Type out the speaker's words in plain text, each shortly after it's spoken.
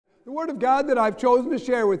The Word of God that I've chosen to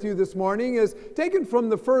share with you this morning is taken from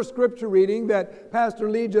the first scripture reading that Pastor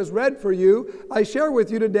Lee just read for you. I share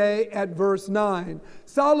with you today at verse 9.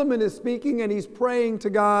 Solomon is speaking and he's praying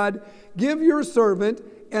to God, "Give your servant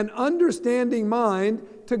an understanding mind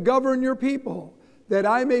to govern your people, that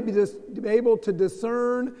I may be able to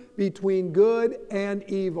discern between good and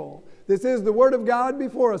evil." This is the Word of God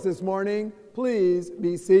before us this morning. Please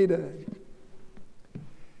be seated.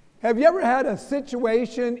 Have you ever had a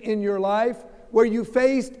situation in your life where you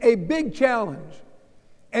faced a big challenge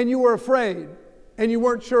and you were afraid and you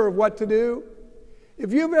weren't sure of what to do?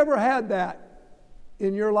 If you've ever had that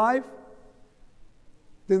in your life,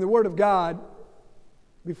 then the Word of God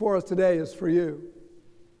before us today is for you.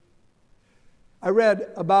 I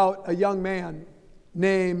read about a young man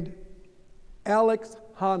named Alex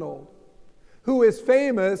Honnold, who is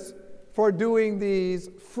famous for doing these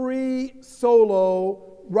free solo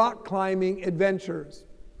rock climbing adventures.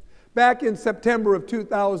 Back in September of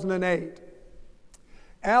 2008,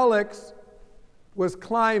 Alex was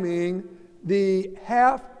climbing the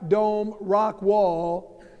Half Dome rock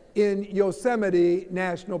wall in Yosemite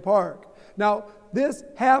National Park. Now, this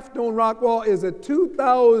Half Dome rock wall is a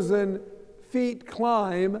 2,000 feet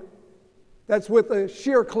climb that's with a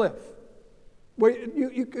sheer cliff, where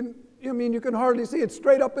you can hardly see it,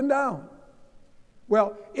 straight up and down.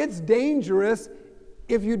 Well, it's dangerous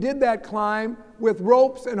if you did that climb with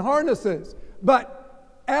ropes and harnesses.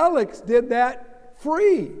 But Alex did that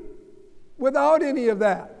free, without any of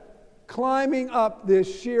that, climbing up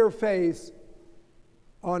this sheer face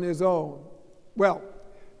on his own. Well,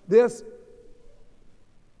 this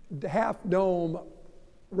Half Dome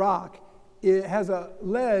rock, it has a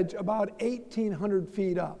ledge about 1,800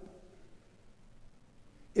 feet up.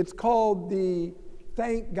 It's called the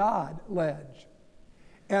Thank God ledge.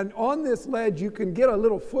 And on this ledge, you can get a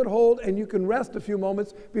little foothold and you can rest a few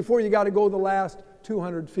moments before you got to go the last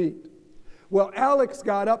 200 feet. Well, Alex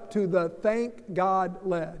got up to the Thank God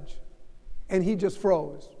ledge and he just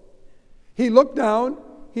froze. He looked down,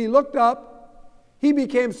 he looked up, he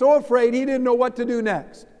became so afraid he didn't know what to do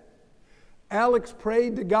next. Alex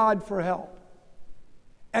prayed to God for help.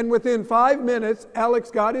 And within 5 minutes,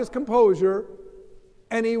 Alex got his composure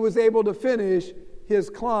and he was able to finish his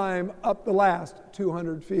climb up the last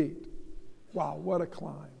 200 feet. Wow, what a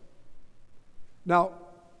climb. Now,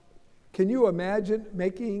 can you imagine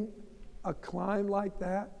making a climb like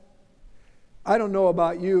that? I don't know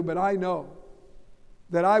about you, but I know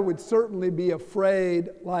that I would certainly be afraid,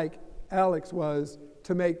 like Alex was,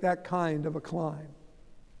 to make that kind of a climb.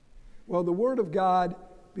 Well, the Word of God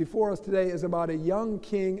before us today is about a young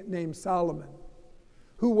king named Solomon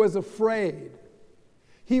who was afraid.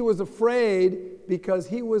 He was afraid because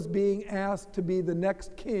he was being asked to be the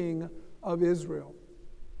next king of Israel.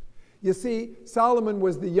 You see, Solomon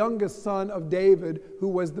was the youngest son of David, who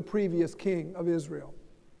was the previous king of Israel.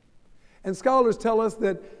 And scholars tell us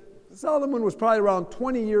that Solomon was probably around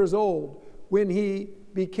 20 years old when he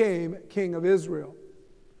became king of Israel.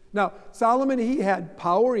 Now, Solomon, he had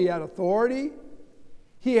power, he had authority,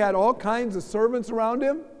 he had all kinds of servants around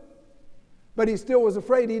him, but he still was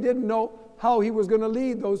afraid. He didn't know how he was going to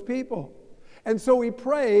lead those people. And so he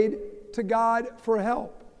prayed to God for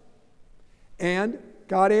help. And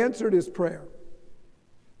God answered his prayer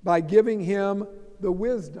by giving him the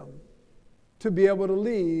wisdom to be able to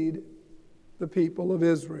lead the people of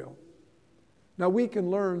Israel. Now we can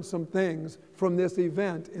learn some things from this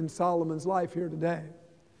event in Solomon's life here today.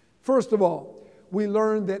 First of all, we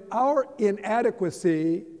learn that our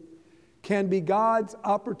inadequacy can be God's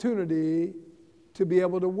opportunity to be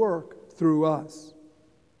able to work through us.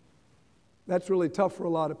 That's really tough for a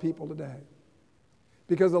lot of people today.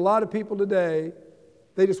 Because a lot of people today,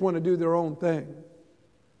 they just want to do their own thing.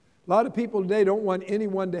 A lot of people today don't want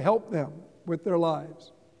anyone to help them with their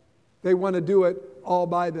lives. They want to do it all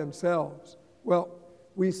by themselves. Well,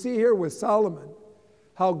 we see here with Solomon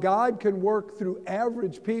how God can work through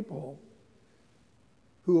average people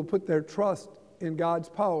who will put their trust in God's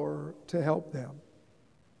power to help them.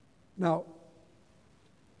 Now,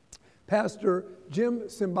 Pastor Jim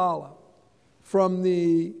Cymbala from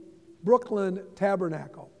the Brooklyn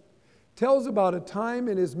Tabernacle tells about a time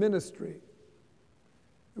in his ministry.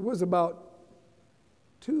 It was about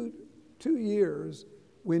two years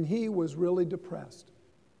when he was really depressed.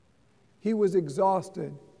 He was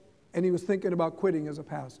exhausted and he was thinking about quitting as a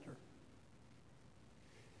pastor.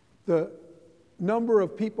 The number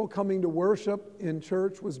of people coming to worship in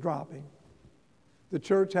church was dropping. The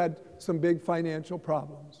church had some big financial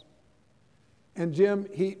problems. And Jim,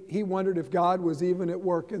 he wondered if God was even at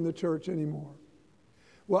work in the church anymore.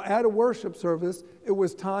 Well, at a worship service, it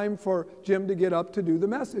was time for Jim to get up to do the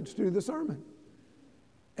message, to do the sermon.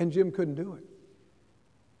 And Jim couldn't do it.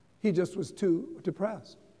 He just was too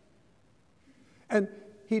depressed. And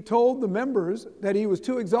he told the members that he was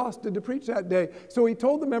too exhausted to preach that day. So he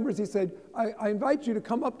told the members, he said, I invite you to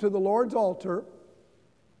come up to the Lord's altar,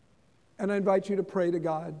 and I invite you to pray to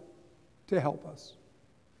God to help us.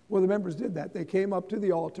 Well, the members did that. They came up to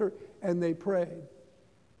the altar and they prayed.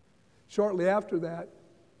 Shortly after that,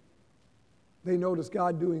 they noticed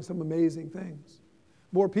God doing some amazing things.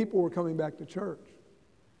 More people were coming back to church,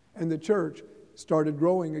 and the church started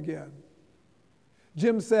growing again.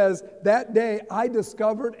 Jim says, that day I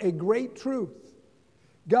discovered a great truth.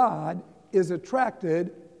 God is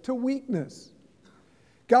attracted to weakness.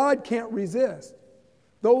 God can't resist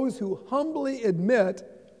those who humbly admit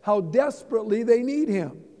how desperately they need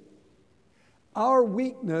Him. Our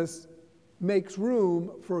weakness makes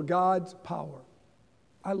room for God's power.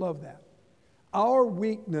 I love that. Our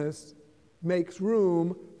weakness makes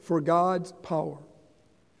room for God's power.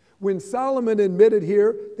 When Solomon admitted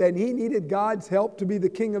here that he needed God's help to be the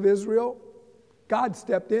king of Israel, God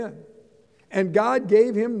stepped in. And God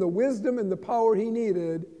gave him the wisdom and the power he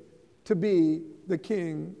needed to be the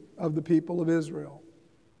king of the people of Israel.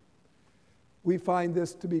 We find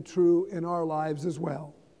this to be true in our lives as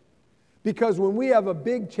well. Because when we have a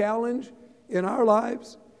big challenge in our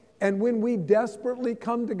lives, and when we desperately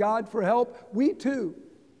come to God for help, we too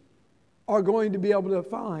are going to be able to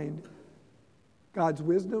find God's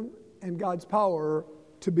wisdom and God's power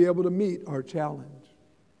to be able to meet our challenge.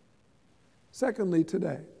 Secondly,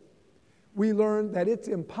 today, we learn that it's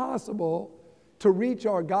impossible to reach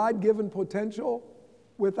our God-given potential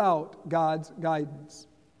without God's guidance.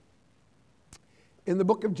 In the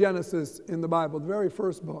book of Genesis in the Bible, the very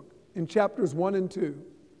first book, in chapters 1 and 2,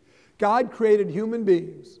 God created human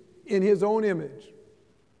beings in His own image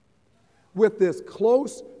with this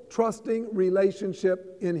close, trusting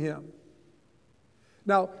relationship in Him.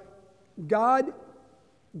 Now, God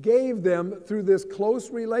gave them, through this close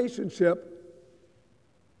relationship,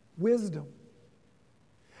 wisdom.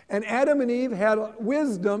 And Adam and Eve had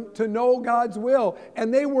wisdom to know God's will,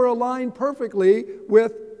 and they were aligned perfectly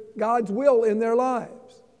with God's will in their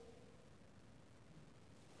lives.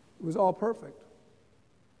 It was all perfect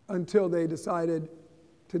until they decided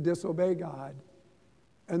to disobey God,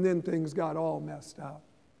 and then things got all messed up.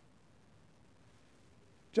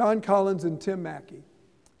 John Collins and Tim Mackey,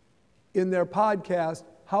 in their podcast,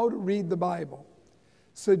 How to Read the Bible,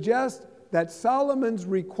 suggest that Solomon's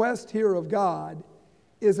request here of God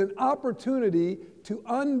is an opportunity to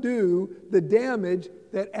undo the damage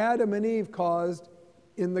that Adam and Eve caused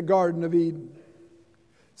in the Garden of Eden.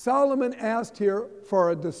 Solomon asked here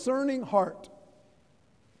for a discerning heart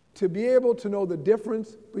to be able to know the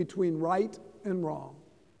difference between right and wrong.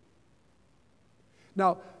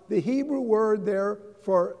 Now, the Hebrew word there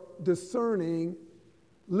for discerning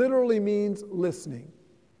literally means listening.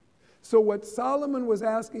 So what Solomon was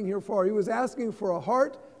asking here for, he was asking for a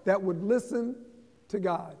heart that would listen to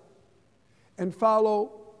God and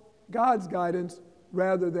follow God's guidance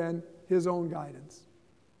rather than his own guidance.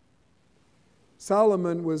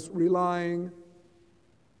 Solomon was relying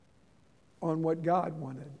on what God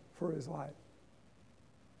wanted for his life.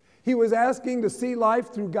 He was asking to see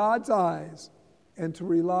life through God's eyes and to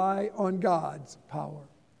rely on God's power.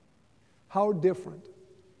 How different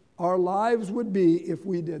our lives would be if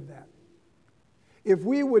we did that. If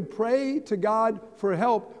we would pray to God for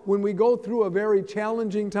help when we go through a very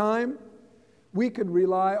challenging time, we could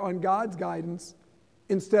rely on God's guidance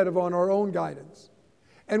instead of on our own guidance.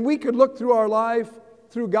 And we could look through our life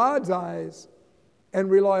through God's eyes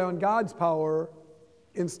and rely on God's power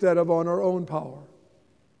instead of on our own power.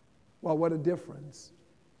 Well, what a difference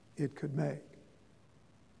it could make.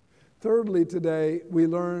 Thirdly, today, we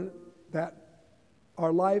learn that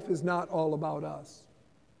our life is not all about us.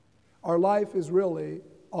 Our life is really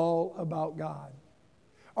all about God.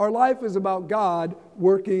 Our life is about God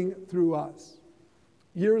working through us.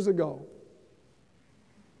 Years ago,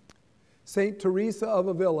 St. Teresa of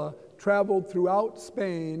Avila traveled throughout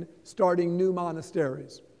Spain starting new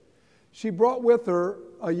monasteries. She brought with her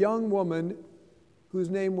a young woman whose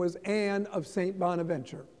name was Anne of St.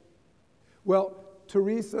 Bonaventure. Well,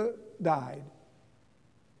 Teresa died,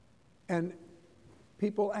 and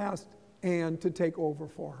people asked Anne to take over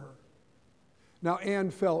for her. Now, Anne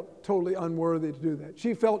felt totally unworthy to do that.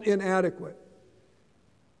 She felt inadequate.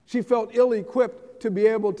 She felt ill-equipped to be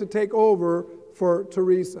able to take over for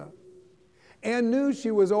Teresa. Anne knew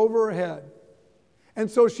she was over her head. And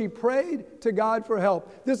so she prayed to God for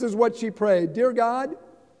help. This is what she prayed. Dear God,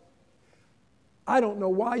 I don't know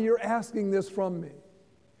why you're asking this from me,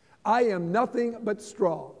 I am nothing but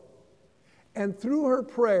straw. And through her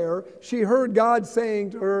prayer, she heard God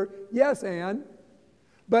saying to her, yes, Anne,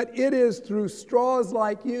 but it is through straws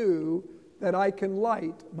like you that I can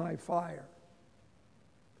light my fire.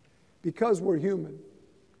 Because we're human,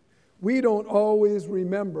 we don't always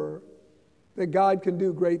remember that God can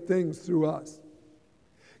do great things through us.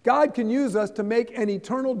 God can use us to make an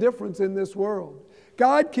eternal difference in this world.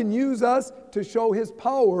 God can use us to show His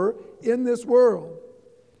power in this world.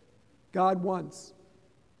 God wants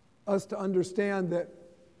us to understand that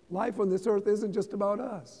life on this earth isn't just about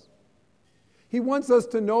us. He wants us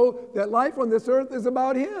to know that life on this earth is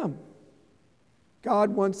about Him. God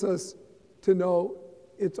wants us to know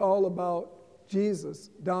it's all about Jesus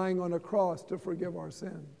dying on a cross to forgive our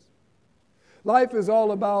sins. Life is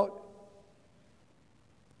all about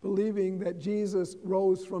believing that Jesus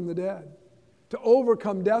rose from the dead to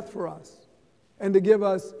overcome death for us and to give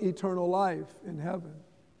us eternal life in heaven.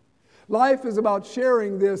 Life is about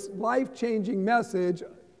sharing this life-changing message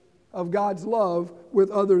of God's love with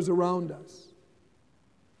others around us.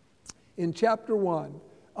 In chapter 1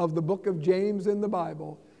 of the book of James in the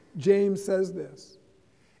Bible, James says this,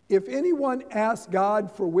 if anyone asks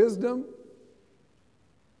God for wisdom,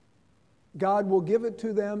 God will give it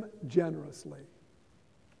to them generously.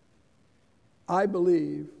 I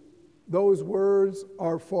believe those words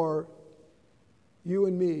are for you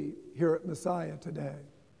and me here at Messiah today.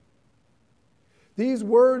 These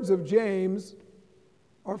words of James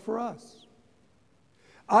are for us.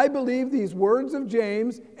 I believe these words of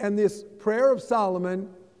James and this prayer of Solomon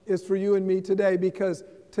is for you and me today, because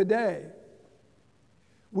today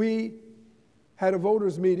we had a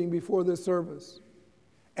voters meeting before this service,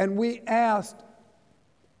 and we asked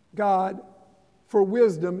God for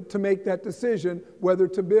wisdom to make that decision whether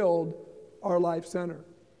to build our life center.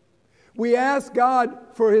 We asked God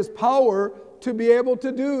for His power to be able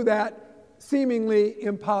to do that seemingly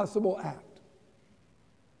impossible act.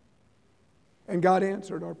 And God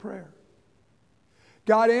answered our prayer.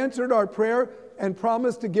 God answered our prayer and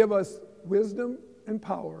promised to give us wisdom and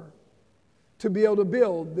power to be able to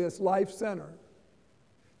build this life center,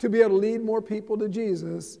 to be able to lead more people to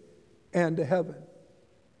Jesus and to heaven.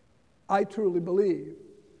 I truly believe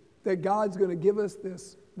that God's going to give us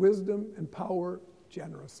this wisdom and power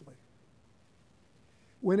generously.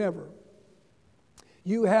 Whenever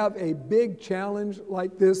you have a big challenge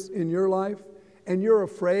like this in your life and you're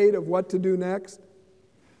afraid of what to do next,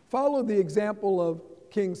 follow the example of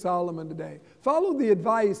King Solomon today. Follow the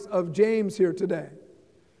advice of James here today.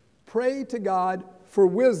 Pray to God for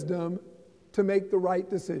wisdom to make the right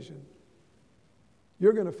decision.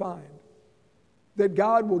 You're going to find that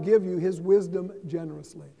God will give you His wisdom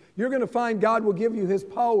generously. You're going to find God will give you His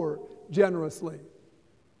power generously.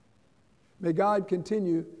 May God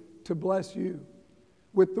continue to bless you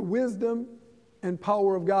with the wisdom and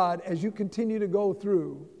power of God as you continue to go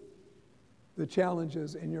through the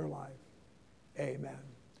challenges in your life. Amen.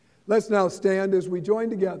 Let's now stand as we join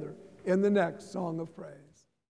together in the next song of praise.